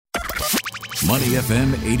Money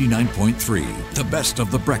FM 89.3, the best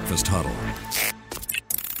of the breakfast huddle.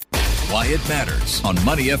 Why it matters on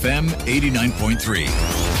Money FM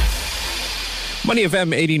 89.3. Money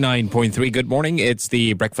FM 89.3. Good morning. It's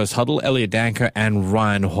the Breakfast Huddle. Elliot Danker and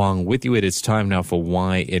Ryan Huang with you. It is time now for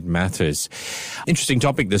Why It Matters. Interesting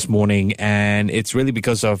topic this morning, and it's really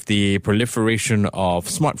because of the proliferation of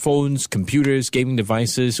smartphones, computers, gaming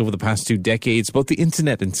devices over the past 2 decades. Both the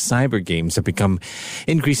internet and cyber games have become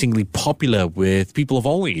increasingly popular with people of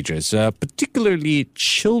all ages, particularly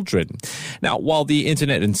children. Now, while the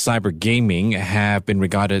internet and cyber gaming have been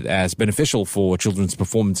regarded as beneficial for children's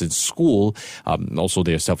performance in school, also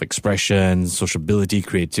their self-expression, sociability,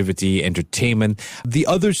 creativity, entertainment. The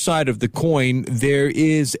other side of the coin, there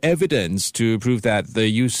is evidence to prove that the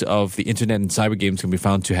use of the internet and cyber games can be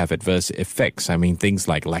found to have adverse effects. I mean, things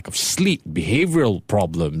like lack of sleep, behavioral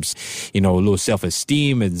problems, low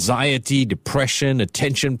self-esteem, anxiety, depression,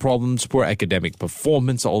 attention problems, poor academic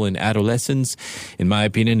performance, all in adolescents, in my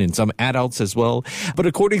opinion, in some adults as well. But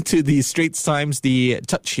according to the Straits Times, the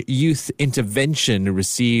Touch Youth Intervention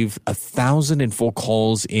received 1,004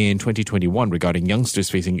 calls in 2021 regarding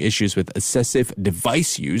youngsters facing issues with excessive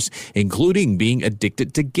device use, including being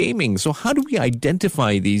addicted to gaming. So how do we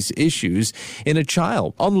identify these issues in a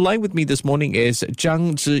child? Online with me this morning is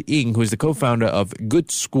Zhang Zhiying, who is the co-founder of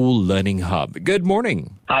Good School Learning Hub. Good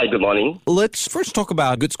morning. Hi, good morning. Let's first talk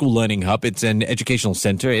about Good School Learning Hub. It's an educational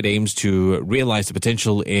center. It aims to realize the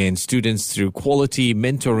potential in students through quality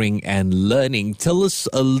mentoring and learning. Tell us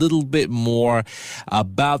a little bit more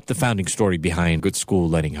about the founding story behind Good School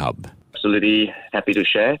Learning Hub. Absolutely happy to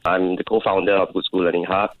share. I'm the co-founder of Good School Learning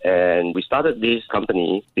Hub, and we started this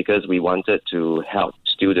company because we wanted to help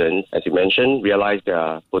students, as you mentioned, realize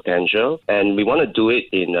their potential, and we want to do it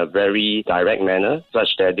in a very direct manner such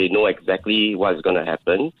that they know exactly what is going to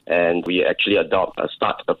happen, and we actually adopt a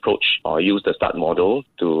START approach or use the START model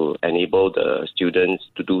to enable the students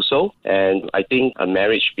to do so. And I think a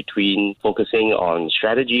marriage between focusing on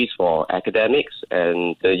strategies for academics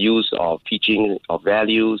and the use of teaching of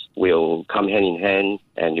values will come hand in hand,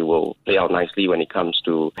 and it will play out nicely when it comes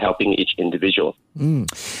to helping each individual.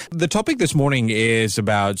 The topic this morning is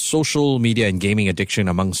about social media and gaming addiction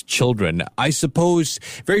amongst children. I suppose,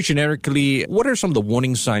 very generically, what are some of the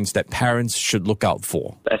warning signs that parents should look out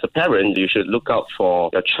for? As a parent, you should look out for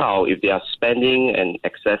your child if they are spending an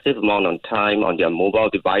excessive amount of time on their mobile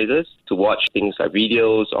devices to watch things like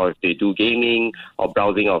videos, or if they do gaming or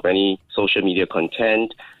browsing of any social media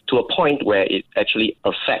content to a point where it actually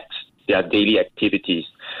affects their daily activities.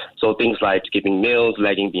 So things like skipping meals,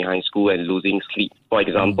 lagging behind school, and losing sleep. For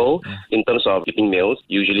example, in terms of skipping meals,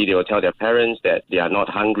 usually they will tell their parents that they are not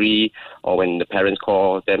hungry, or when the parents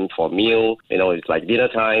call them for a meal, it's like dinner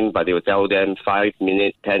time, but they will tell them 5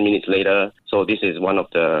 minutes, 10 minutes later. So this is one of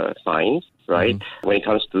the signs. Right? When it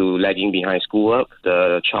comes to lagging behind schoolwork,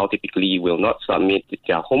 the child typically will not submit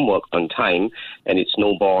their homework on time, and it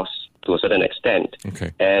snowballs to a certain extent.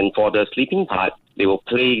 Okay. And for the sleeping part, they will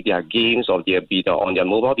play their games or on their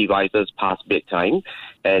mobile devices past bedtime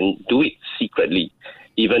and do it secretly,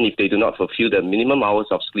 even if they do not fulfill the minimum hours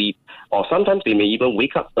of sleep, or sometimes they may even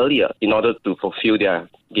wake up earlier in order to fulfill their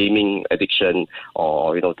gaming addiction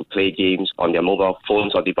or, to play games on their mobile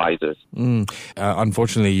phones or devices.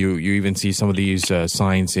 Unfortunately, you even see some of these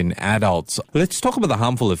signs in adults. Let's talk about the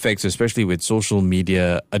harmful effects, especially with social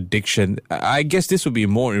media addiction. I guess this would be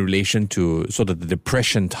more in relation to sort of the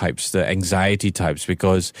depression types, the anxiety types,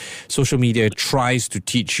 because social media tries to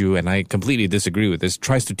teach you, and I completely disagree with this,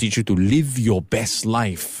 tries to teach you to live your best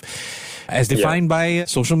life as defined by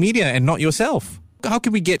social media and not yourself. How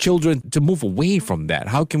can we get children to move away from that?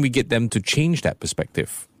 How can we get them to change that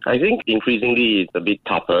perspective? I think increasingly it's a bit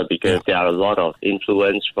tougher because there are a lot of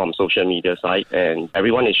influence from social media side, and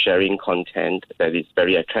everyone is sharing content that is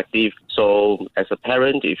very attractive. So as a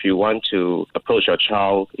parent, if you want to approach your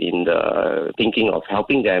child in the thinking of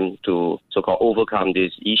helping them to so-called overcome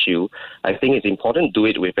this issue, I think it's important to do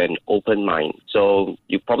it with an open mind. So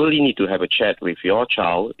you probably need to have a chat with your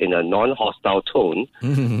child in a non-hostile tone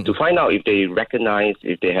to find out if they recognize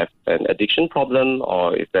if they have an addiction problem,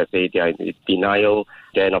 or if, let's say, they are in denial.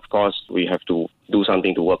 Then, of course, we have to do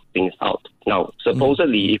something to work things out. Now,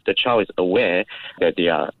 supposedly, if the child is aware that they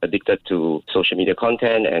are addicted to social media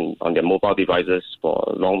content and on their mobile devices for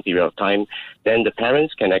a long period of time, then the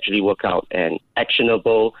parents can actually work out an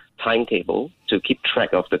actionable timetable to keep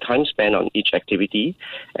track of the time spent on each activity,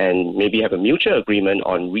 and maybe have a mutual agreement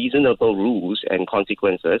on reasonable rules and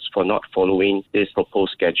consequences for not following this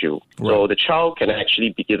proposed schedule. Right. So the child can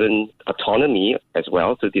actually be given autonomy as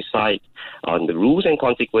well to decide on the rules and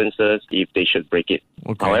consequences if they should break it.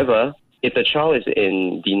 Okay. However, If the child is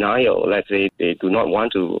in denial, let's say they do not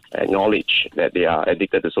want to acknowledge that they are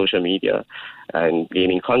addicted to social media and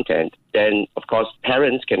gaming content, then of course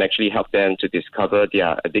parents can actually help them to discover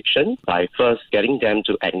their addiction by first getting them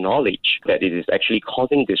to acknowledge that it is actually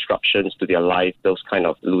causing disruptions to their life, those kind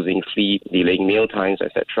of losing sleep, delaying meal times,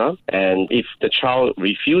 etc. And if the child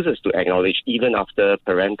refuses to acknowledge even after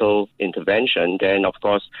parental intervention, then of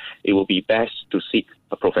course it will be best to seek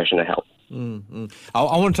a professional help. I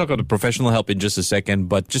want to talk about the professional help in just a second,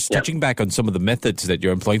 but just touching back on some of the methods that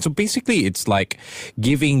you're employing. So basically, it's like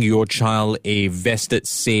giving your child a vested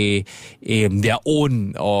say in their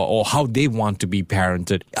own or how they want to be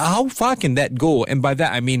parented. How far can that go? And by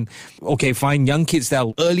that, I mean, okay, fine, young kids that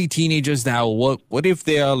are early teenagers that will work. What if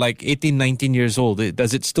they are like 18, 19 years old?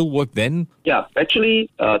 Does it still work then? Yeah, actually,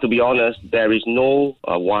 to be honest, there is no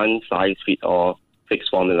one-size-fits-all fixed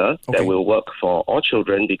formula that will work for all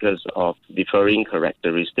children because of differing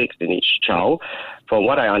characteristics in each child. From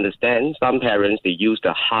what I understand, some parents, they use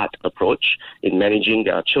the hard approach in managing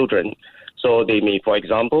their children. So they may, for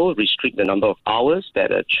example, restrict the number of hours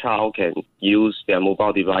that a child can use their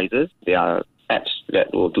mobile devices. There are apps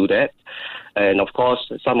that will do that. And of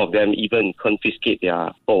course, some of them even confiscate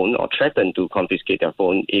their phone or threaten to confiscate their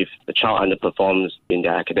phone if the child underperforms in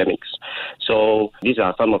their academics. So these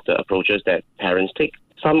are some of the approaches that parents take.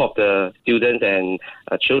 Some of the students and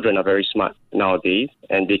children are very smart nowadays,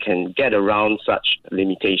 and they can get around such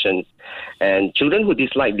limitations. And children who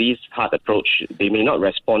dislike this hard approach, they may not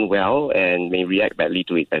respond well and may react badly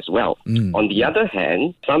to it as well. On the other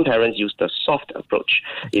hand, some parents use the soft approach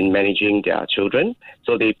in managing their children.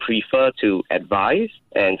 So they prefer to advise,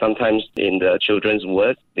 and sometimes in the children's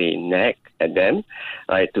words, they nag at them,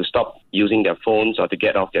 right, to stop using their phones or to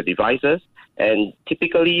get off their devices. And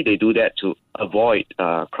typically, they do that to avoid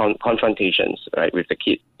confrontations, right, with the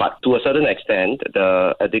kid. But to a certain extent,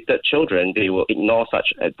 the addicted children, they will ignore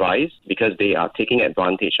such advice because they are taking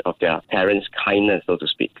advantage of their parents' kindness, so to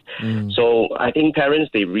speak. So I think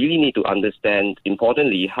parents, they really need to understand,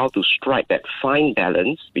 importantly, how to strike that fine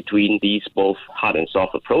balance between these both hard and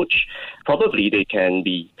soft approach. Probably they can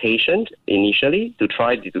be patient initially to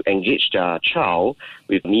try to engage their child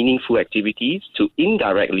with meaningful activities to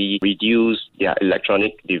indirectly reduce their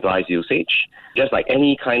electronic device usage. Just like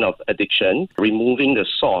any kind of addiction, removing the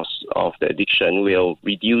source of the addiction will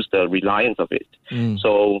reduce the reliance of it.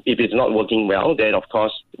 So if it's not working well, then of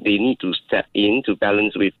course they need to step in to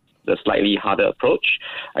balance with the slightly harder approach.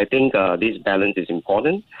 I think this balance is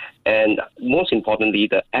important. And most importantly,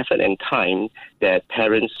 the effort and time that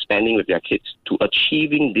parents spending with their kids to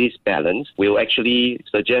achieving this balance will actually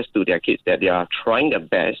suggest to their kids that they are trying their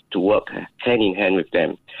best to work hand in hand with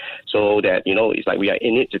them. So that, it's like we are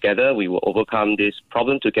in it together. We will overcome this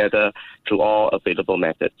problem together through all available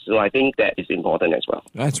methods. So I think that is important as well.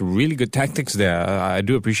 That's really good tactics there. I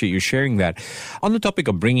do appreciate you sharing that. On the topic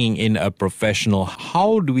of bringing in a professional,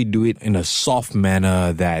 how do we do it in a soft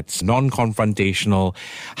manner that's non-confrontational?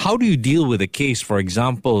 How do you deal with a case, for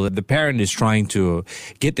example, the parent is trying to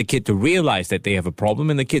get the kid to realize that they have a problem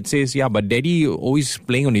and the kid says, yeah, but daddy always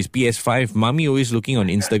playing on his PS5, mommy always looking on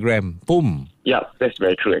Instagram. Boom. Yeah, that's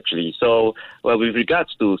very true, actually. So, with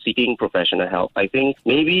regards to seeking professional help, I think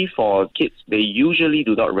maybe for kids, they usually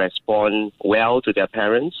do not respond well to their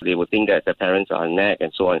parents. They would think that their parents are a nag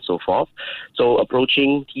and so on and so forth. So,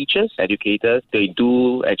 approaching teachers, educators, they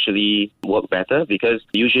do actually work better because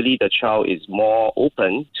usually the child is more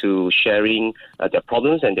open to sharing their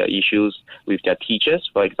problems and their issues with their teachers,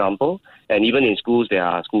 for example. And even in schools, there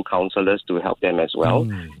are school counselors to help them as well.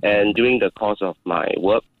 And during the course of my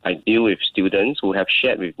work, I deal with students who have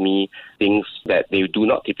shared with me things that they do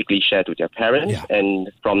not typically share to their parents. And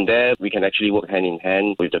from there, we can actually work hand in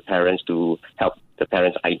hand with the parents to help the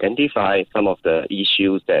parents identify some of the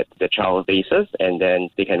issues that the child faces, and then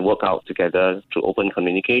they can work out together through open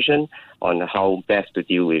communication on how best to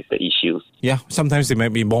deal with the issues. Yeah, sometimes they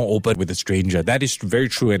might be more open with a stranger. That is very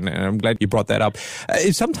true, and I'm glad you brought that up.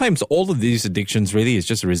 Sometimes all of these addictions really is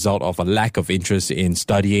just a result of a lack of interest in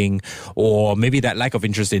studying, or maybe that lack of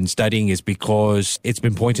interest in studying is because it's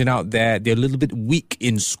been pointed out that they're a little bit weak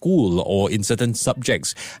in school or in certain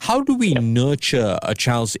subjects. How do we nurture a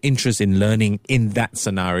child's interest in learning in that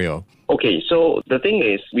scenario? Okay, so the thing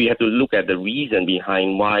is, we have to look at the reason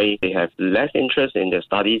behind why they have less interest in their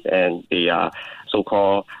studies and they are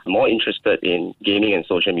so-called more interested in gaming and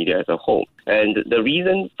social media as a whole. And the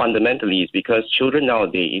reason fundamentally is because children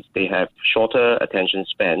nowadays, they have shorter attention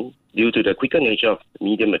span due to the quicker nature of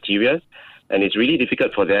media materials, and it's really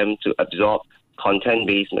difficult for them to absorb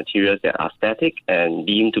content-based materials that are static and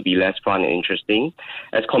deemed to be less fun and interesting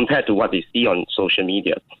as compared to what they see on social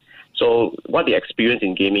media. So what they experience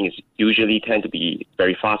in gaming is usually tend to be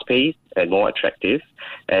very fast-paced and more attractive.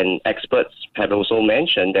 And experts have also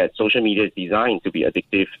mentioned that social media is designed to be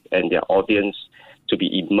addictive and their audience to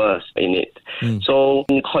be immersed in it. So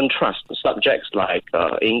in contrast, subjects like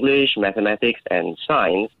English, mathematics, and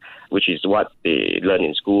science, which is what they learn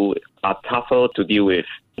in school, are tougher to deal with.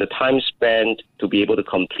 The time spent to be able to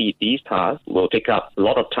complete these tasks will take up a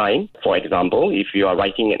lot of time. For example, if you are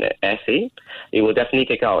writing an essay, it will definitely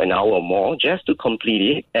take out an hour or more just to complete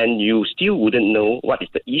it, and you still wouldn't know what is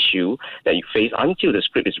the issue that you face until the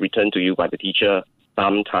script is returned to you by the teacher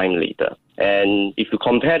some time later. And if you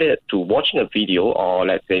compare it to watching a video or,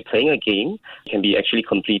 let's say, playing a game, it can be actually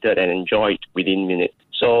completed and enjoyed within minutes.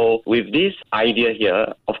 So with this idea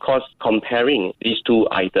here, of course, comparing these two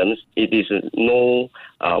items, it is no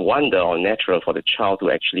wonder or natural for the child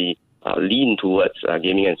to actually lean towards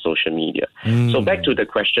gaming and social media. So back to the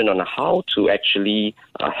question on how to actually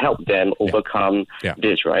help them overcome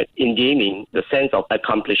this, right? In gaming, the sense of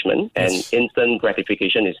accomplishment and instant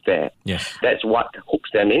gratification is there. That's what hooks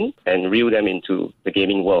them in and reel them into the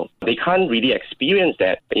gaming world. They can't really experience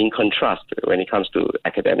that in contrast when it comes to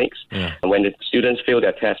academics. When the students fail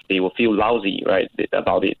their test, they will feel lousy, right,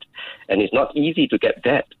 about it. And it's not easy to get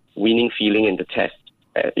that winning feeling in the test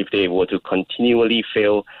if they were to continually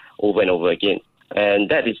fail over and over again. And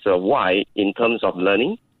that is why, in terms of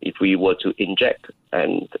learning, if we were to inject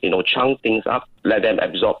and, chunk things up, let them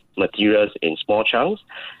absorb materials in small chunks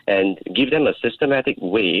and give them a systematic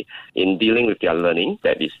way in dealing with their learning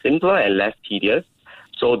that is simpler and less tedious,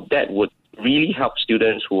 so that would really help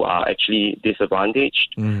students who are actually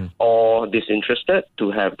disadvantaged or disinterested to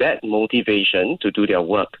have that motivation to do their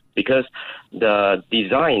work, because the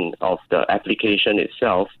design of the application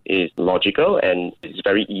itself is logical and it's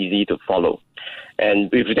very easy to follow. And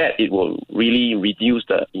with that, it will really reduce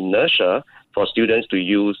the inertia for students to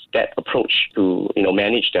use that approach to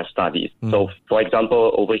manage their studies. So, for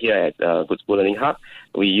example, over here at Good School Learning Hub,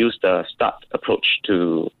 we use the START approach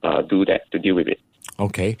to do that, to deal with it.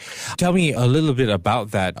 Okay. Tell me a little bit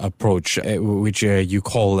about that approach, which you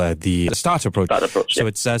call the START approach. START approach, So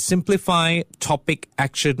it's simplify, topic,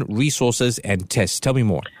 action, resources, and tests. Tell me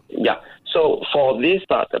more. Yeah. So for this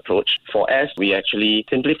START approach, for us, we actually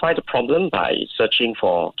simplify the problem by searching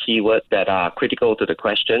for keywords that are critical to the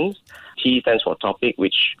questions. T stands for topic,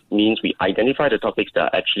 which means we identify the topics that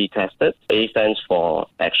are actually tested. A stands for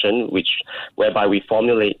action, whereby we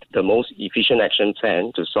formulate the most efficient action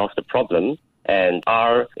plan to solve the problem. And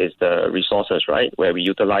R is the resources, right, where we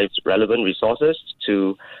utilize relevant resources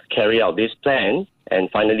to carry out this plan.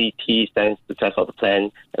 And finally, T stands to test out the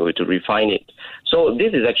plan and we're to refine it. So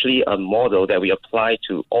this is actually a model that we apply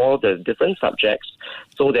to all the different subjects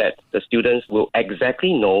so that the students will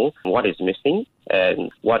exactly know what is missing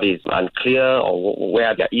and what is unclear or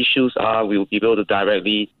where their issues are. We will be able to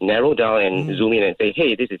directly narrow down and zoom in and say,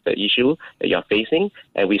 hey, this is the issue that you're facing,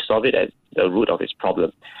 and we solve it at the root of its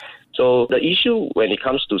problem. So the issue when it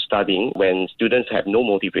comes to studying, when students have no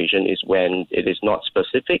motivation, is when it is not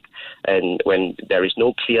specific and when there is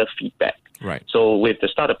no clear feedback. Right. So with the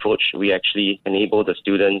START approach, we actually enable the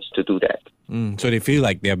students to do that. So they feel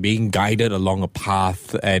like they're being guided along a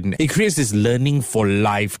path, and it creates this learning for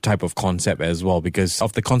life type of concept as well because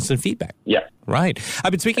of the constant feedback. Yeah. Right.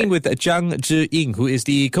 I've been speaking with Zhang Zhiying, who is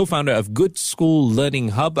the co-founder of Good School Learning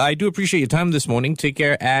Hub. I do appreciate your time this morning. Take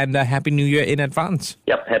care and Happy New Year in advance.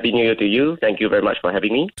 Yep. Happy New Year to you. Thank you very much for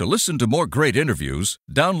having me. To listen to more great interviews,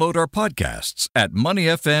 download our podcasts at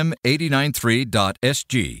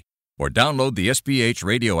moneyfm893.sg or download the SPH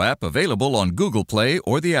radio app available on Google Play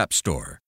or the App Store.